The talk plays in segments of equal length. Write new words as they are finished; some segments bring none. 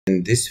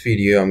In this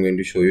video, I'm going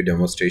to show you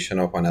demonstration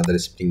of another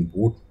Spring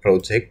Boot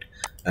project,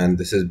 and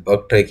this is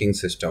bug tracking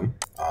system.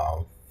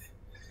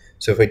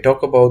 So if I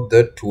talk about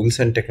the tools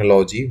and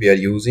technology, we are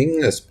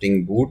using a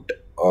Spring Boot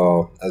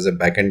as a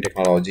backend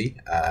technology,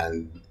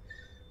 and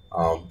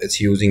it's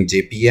using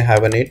JPA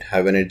Hibernate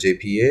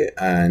JPA,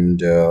 and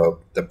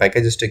the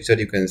package structure,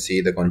 you can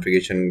see the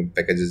configuration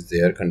packages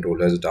there: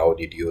 controllers, DAO,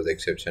 DTOs,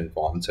 exception,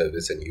 form,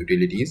 service, and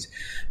utilities.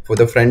 For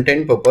the front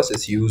end purpose,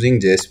 it's using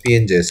JSP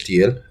and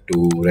JSTL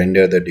to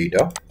render the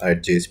data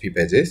at JSP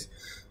pages,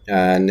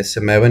 and it's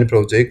a Maven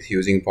project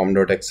using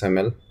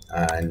form.xml,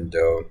 and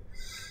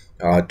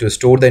to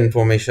store the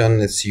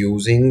information, it's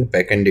using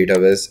backend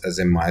database as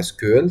a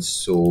MySQL.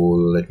 So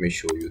let me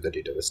show you the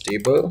database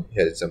table.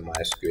 Here is a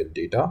MySQL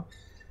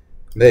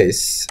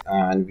database,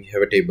 and we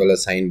have a table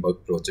assigned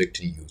bug project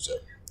user.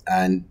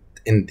 And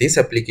in this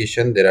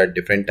application, there are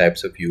different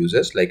types of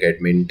users like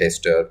admin,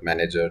 tester,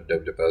 manager,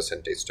 developers,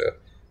 and tester.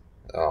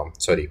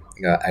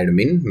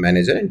 Admin,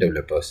 manager, and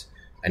developers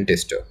and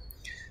tester.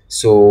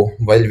 So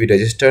while we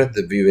register,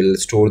 we will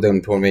store the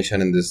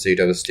information in this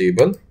database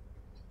table.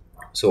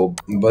 So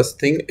first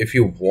thing, if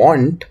you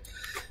want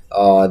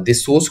the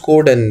source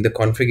code and the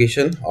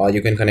configuration,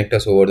 you can connect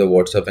us over the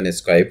WhatsApp and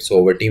Skype. So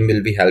our team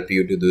will be help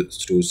you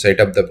to set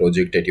up the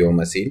project at your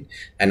machine,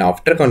 and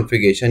after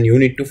configuration you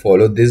need to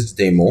follow this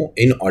demo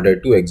in order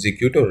to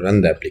execute or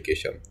run the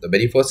application. The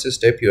very first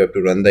step, you have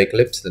to run the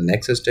Eclipse. The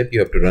next step, you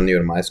have to run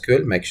your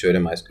MySQL. Make sure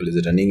your MySQL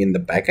is running in the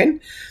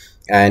backend.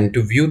 And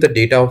to view the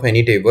data of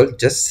any table,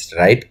 just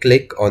right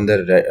click on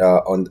the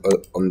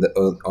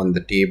on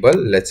the table.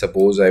 Let's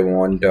suppose I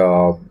want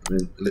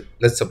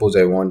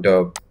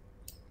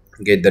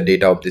get the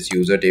data of this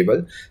user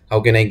table. How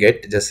can I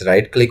get? Just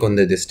right click on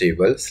this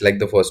table, select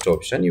the first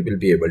option, you will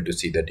be able to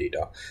see the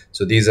data.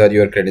 So these are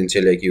your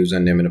credential like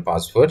username and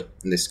password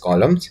in these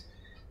columns.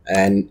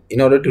 And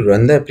in order to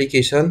run the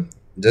application,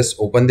 just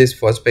open this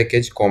first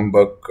package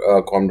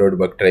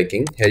com.bug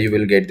tracking. Here you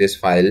will get this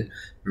file,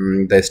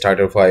 the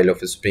starter file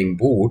of a Spring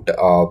Boot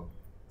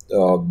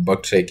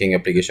bug tracking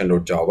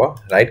application.java.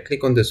 Right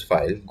click on this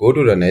file, go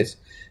to run it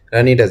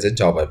as a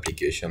Java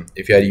application.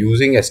 If you are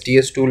using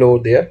STS tool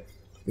over there,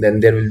 then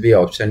there will be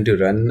option to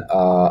run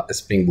a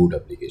Spring Boot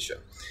application.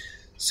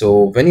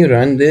 So when you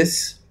run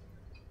this,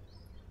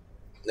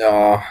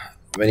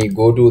 when you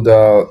go to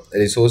the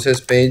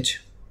resources page,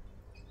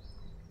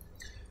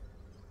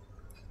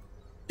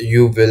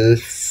 you will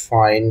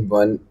find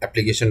one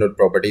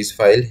application.properties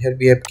file. Here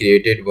we have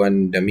created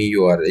one dummy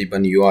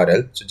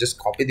URL. So just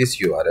copy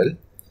this URL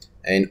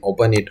and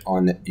open it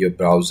on your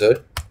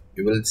browser.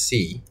 You will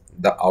see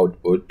the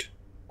output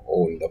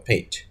on the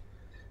page.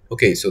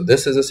 Okay, so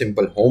this is a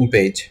simple home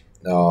page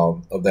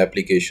of the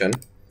application,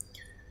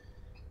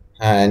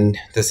 and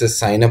this is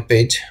sign up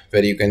page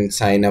where you can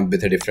sign up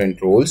with the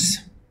different roles,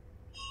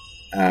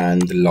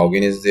 and the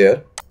login is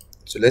there.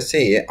 So let's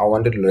say I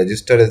wanted to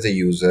register as a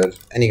user,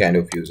 any kind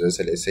of user.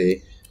 So let's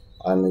say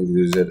I'm a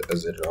user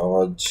as a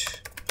Raj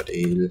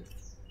Patel.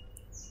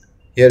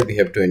 Here we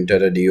have to enter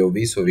a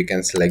DOB, so we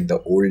can select the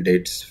old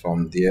dates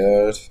from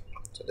there.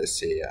 So let's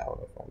say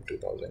from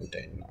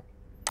 2010 now.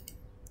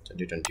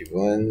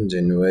 2021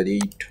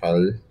 January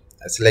 12.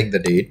 I select the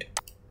date,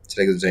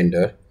 select the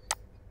gender,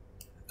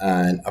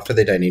 and after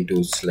that I need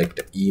to select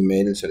the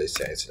email. So let's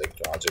say I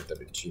select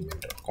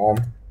raj@gmail.com.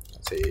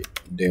 say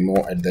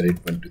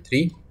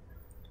demo@123.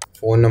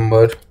 Phone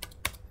number,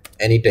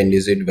 any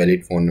 10-digit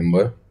valid phone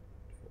number,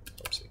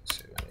 6,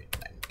 7, 8,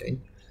 9,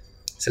 10.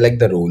 Select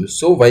the role.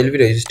 So while we're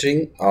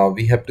registering,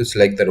 we have to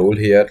select the role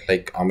here,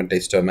 like I'm a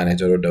tester,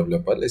 manager, or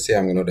developer. Let's say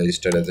I'm going to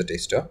register as a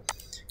tester.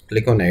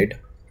 Click on add.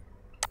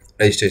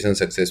 Registration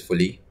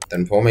successfully. The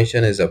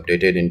information is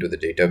updated into the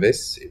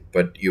database,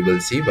 but you will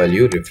see while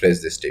you refresh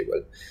this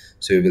table,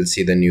 so you will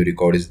see the new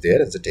record is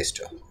there as a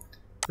tester.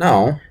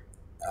 Now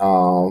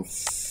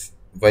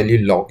while you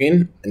log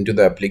in into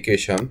the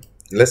application,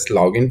 let's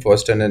log in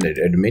first and an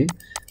admin,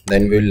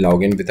 then we'll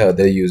log in with the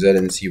other user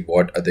and see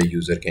what other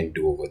user can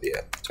do over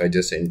there. So I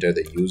just enter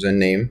the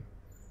username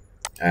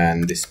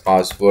and this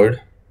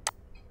password.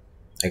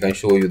 I can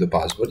show you the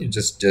password. You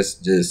just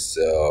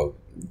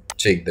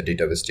check the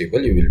database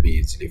table, you will be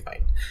easily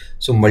find.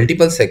 So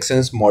multiple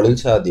sections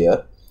models are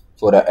there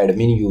for an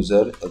admin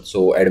user,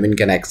 so admin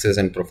can access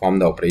and perform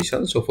the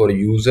operation. So for a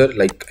user,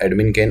 like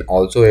admin can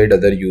also add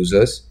other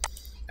users,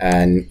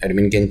 and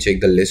admin can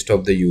check the list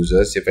of the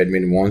users. If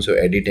admin wants to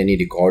edit any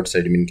records,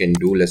 admin can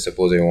do. Let's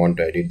suppose I want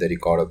to edit the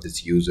record of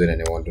this user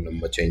and I want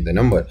to change the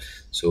number.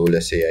 So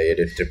let's say I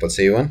edit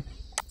 777.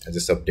 I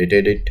just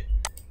updated it.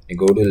 I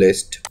go to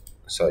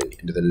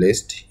into the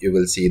list. You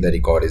will see the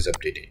record is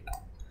updated now.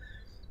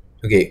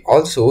 Okay,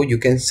 also you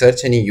can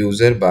search any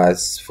user by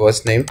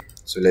first name.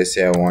 So let's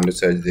say I want to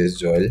search this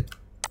Joel,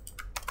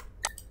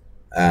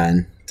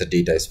 and the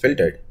data is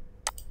filtered.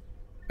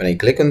 When I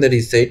click on the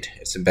reset,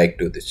 it's back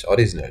to this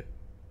original.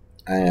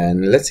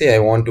 And let's say I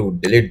want to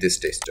delete this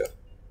tester,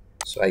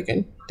 so I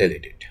can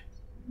delete it.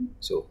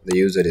 So the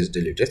user is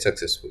deleted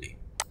successfully.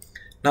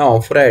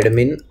 Now for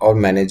admin or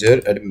manager,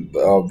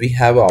 we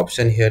have an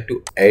option here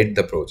to add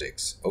the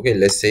projects. Okay,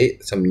 let's say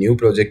some new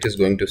project is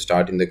going to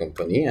start in the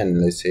company,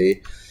 and let's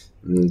say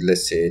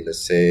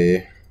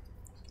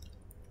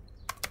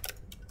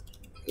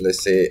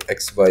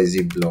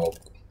XYZ blog.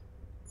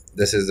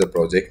 This is the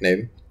project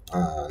name,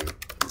 and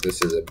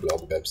this is a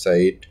blog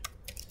website.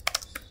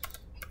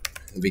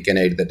 We can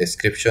add the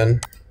description.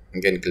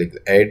 We can click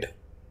add.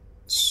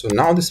 So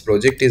now this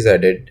project is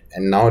added,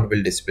 and now it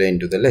will display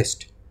into the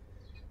list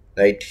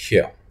right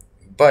here.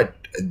 But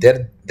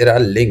there are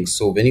links,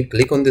 so when you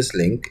click on this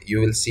link, you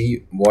will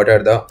see what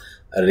are the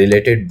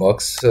related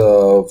bugs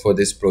for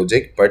this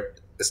project. But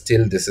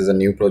still, this is a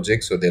new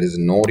project, so there is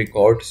no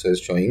record, so it's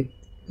showing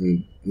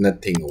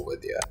nothing over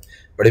there.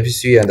 But if you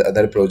see on the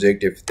other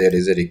project, if there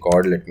is a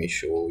record, let me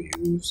show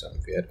you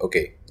somewhere.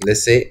 Okay,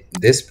 let's say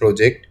this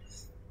project,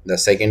 the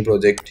second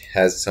project,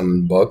 has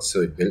some bugs,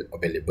 so it will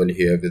available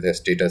here with the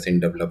status in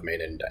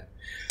development and done.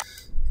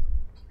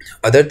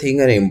 Other thing,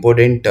 an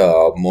important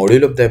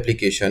module of the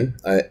application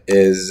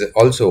is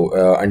also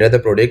under the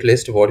product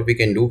list. What we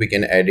can do, we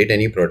can edit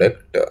any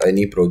product,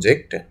 any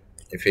project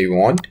if we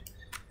want,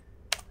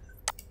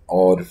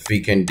 or we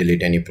can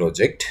delete any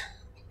project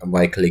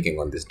by clicking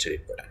on this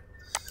delete button.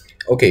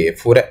 Okay,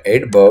 for a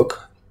add bug,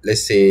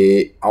 let's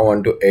say I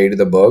want to add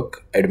the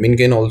bug. Admin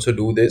can also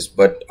do this,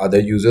 but other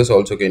users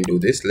also can do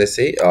this. Let's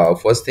say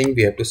first thing,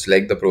 we have to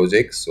select the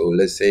project. So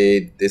let's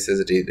say this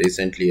is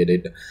recently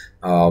added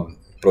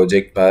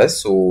project pass.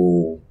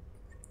 So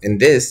in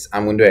this,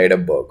 I'm going to add a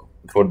bug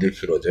for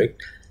this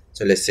project.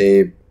 So let's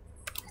say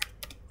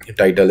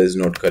title is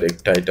not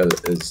correct.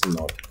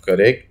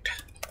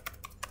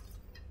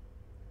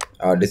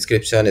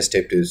 Description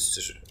step 2.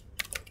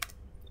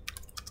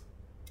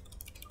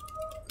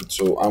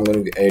 So I'm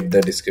going to add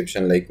the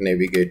description like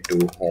navigate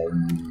to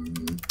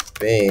home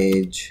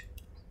page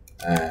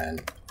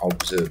and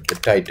observe the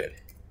title.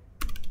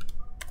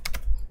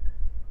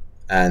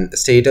 And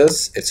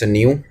status, it's a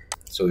new,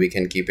 so we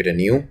can keep it a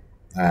new.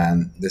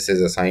 And this is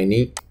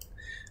assignee,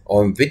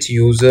 on which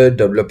user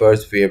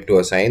developers we have to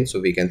assign. So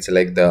we can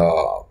select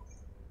the,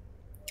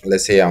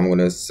 let's say I'm going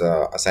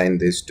to assign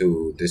this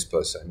to this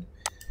person.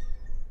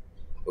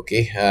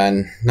 Okay,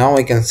 and now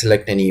I can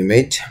select an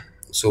image.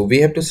 So we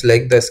have to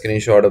select the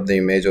screenshot of the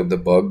image of the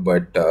bug,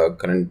 but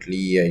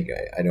currently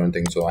I don't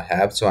think so I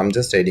have. So I'm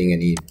just adding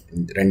any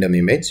random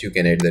image. You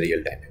can add the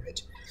real-time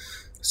image.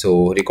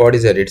 So record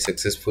is added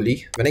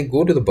successfully. When I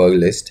go to the bug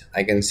list,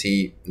 I can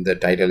see the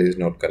title is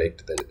not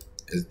correct, that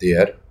is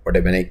there.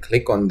 But when I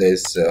click on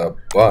this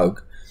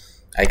bug,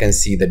 I can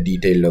see the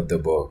detail of the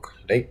bug,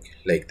 right?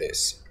 Like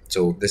this.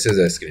 So this is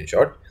a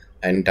screenshot,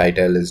 and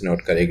title is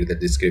not correct, the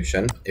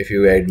description. If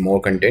you add more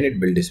content, it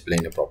will display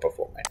in a proper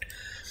format.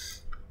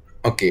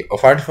 Okay,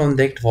 apart from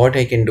that, what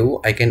I can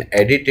do, I can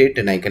edit it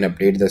and I can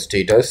update the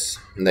status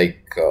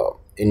like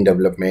in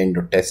development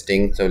or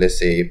testing. So let's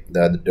say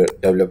the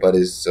developer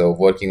is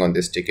working on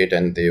this ticket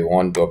and they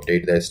want to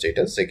update their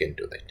status, they can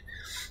do that.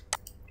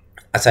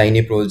 Assign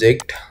a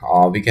project,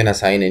 we can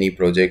assign any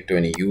project to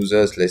any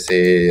users. Let's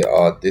say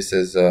this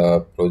is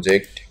a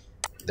project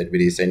that we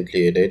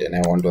recently added and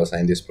I want to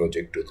assign this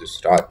project to the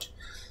start.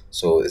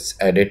 So it's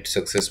added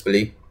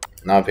successfully.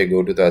 Now if I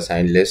go to the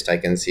assigned list, I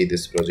can see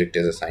this project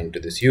is assigned to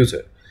this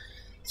user.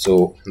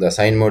 So the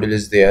assign module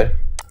is there.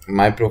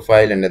 My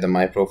profile, under the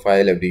my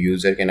profile, every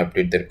user can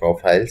update their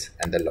profiles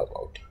and the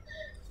logout.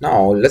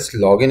 Now let's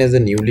log in as a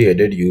newly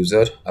added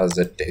user as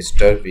a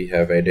tester. We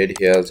have added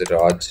here as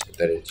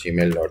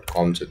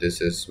raj@gmail.com. So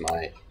this is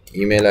my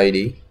email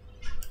ID,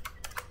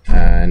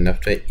 and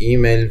after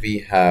email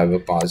we have a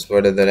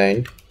password at the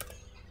end.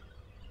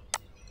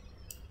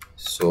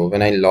 So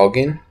when I log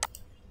in,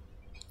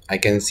 I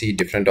can see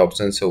different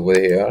options over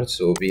here.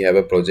 So we have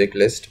a project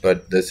list,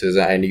 but this is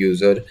an end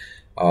user,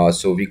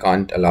 so we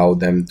can't allow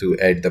them to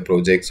add the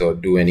projects or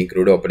do any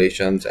CRUD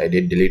operations. I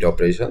did delete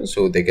operations,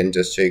 so they can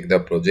just check the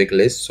project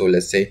list. So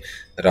let's say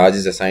Raj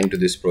is assigned to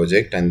this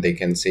project and they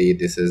can say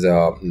this is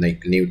a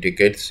like new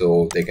ticket,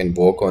 so they can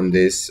work on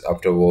this.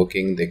 After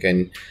working, they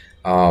can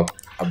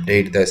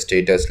update the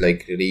status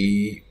like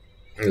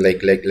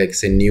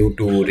say new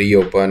to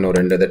reopen, or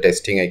under the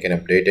testing I can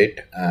update it.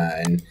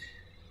 And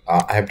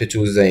I have to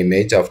choose the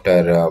image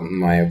after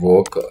my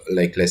work.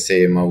 Like let's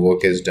say my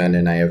work is done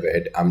and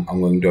I'm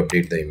going to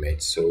update the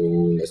image. So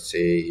let's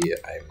say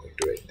I'm going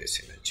to add this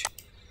image.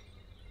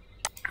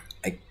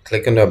 I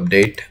click on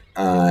update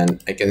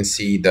and I can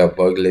see the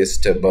bug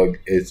list. Bug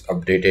is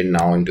updated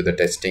now into the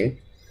testing.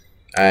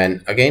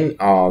 And again,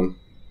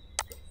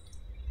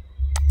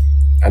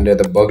 under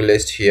the bug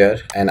list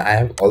here, and I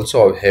have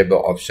also have the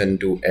option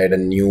to add a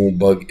new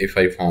bug if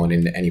I found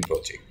in any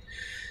project.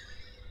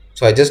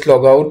 So I just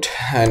log out,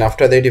 and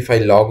after that if I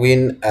log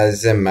in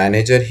as a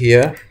manager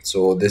here,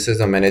 so this is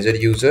a manager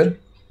user.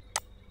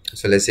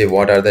 So let's say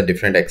what are the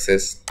different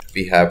access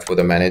we have for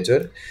the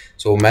manager.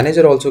 So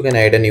manager also can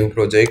add a new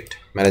project.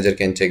 Manager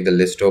can check the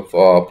list of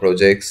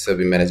projects. So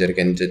the manager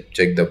can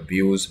check the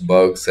views,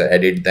 bugs,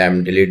 edit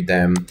them, delete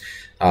them.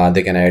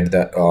 They can add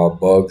the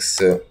bugs.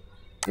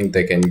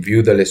 They can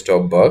view the list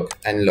of bug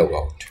and log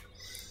out.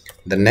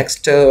 The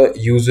next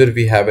user,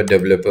 we have a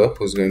developer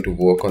who's going to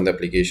work on the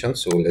application.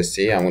 So let's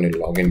say I'm going to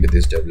log in with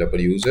this developer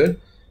user,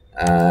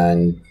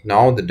 and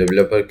now the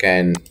developer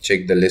can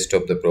check the list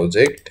of the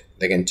project.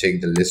 They can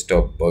check the list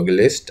of bug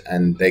list,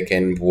 and they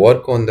can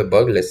work on the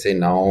bug. Let's say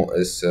now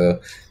is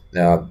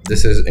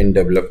this is in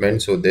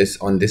development, so this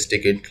on this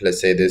ticket,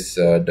 let's say this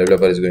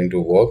developer is going to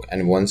work,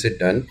 and once it's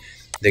done,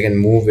 they can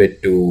move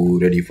it to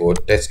ready for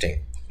testing,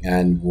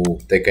 and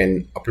they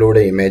can upload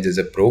an image as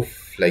a proof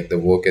like the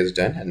work is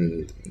done,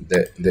 and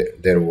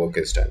their work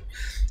is done.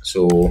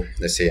 So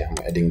let's say I'm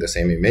adding the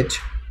same image,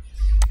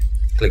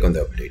 click on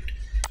the update.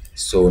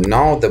 So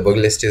now the bug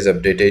list is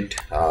updated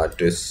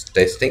to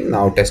testing.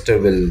 Now tester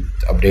will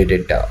update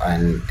it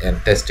and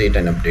test it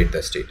and update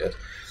the status.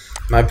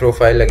 My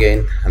profile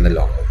again and the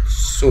logout.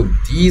 So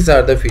these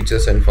are the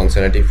features and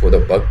functionality for the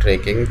bug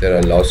tracking. There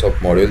are lots of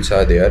modules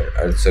are there.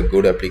 It's a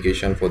good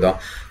application for the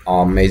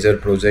major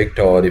project,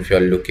 or if you are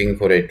looking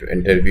for an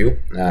interview,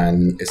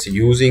 and it's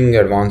using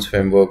advanced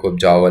framework of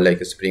Java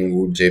like Spring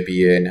Boot,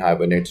 JPA and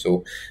Hibernate,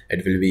 so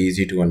it will be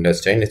easy to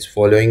understand. It's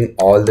following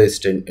all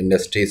the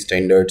industry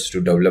standards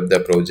to develop the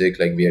project,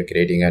 like we are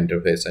creating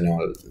interface and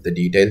all the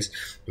details.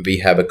 We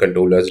have a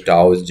controllers,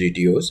 DAOs,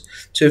 GTOs.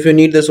 So if you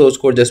need the source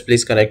code, just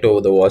please connect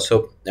over the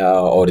WhatsApp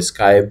or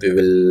Skype.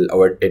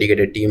 Our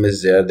dedicated team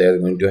is there. They are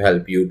going to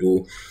help you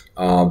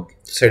to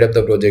set up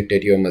the project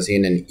at your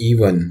machine, and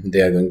even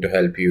they are going to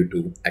help you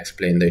to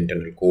explain the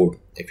internal code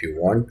if you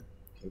want.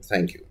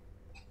 Thank you.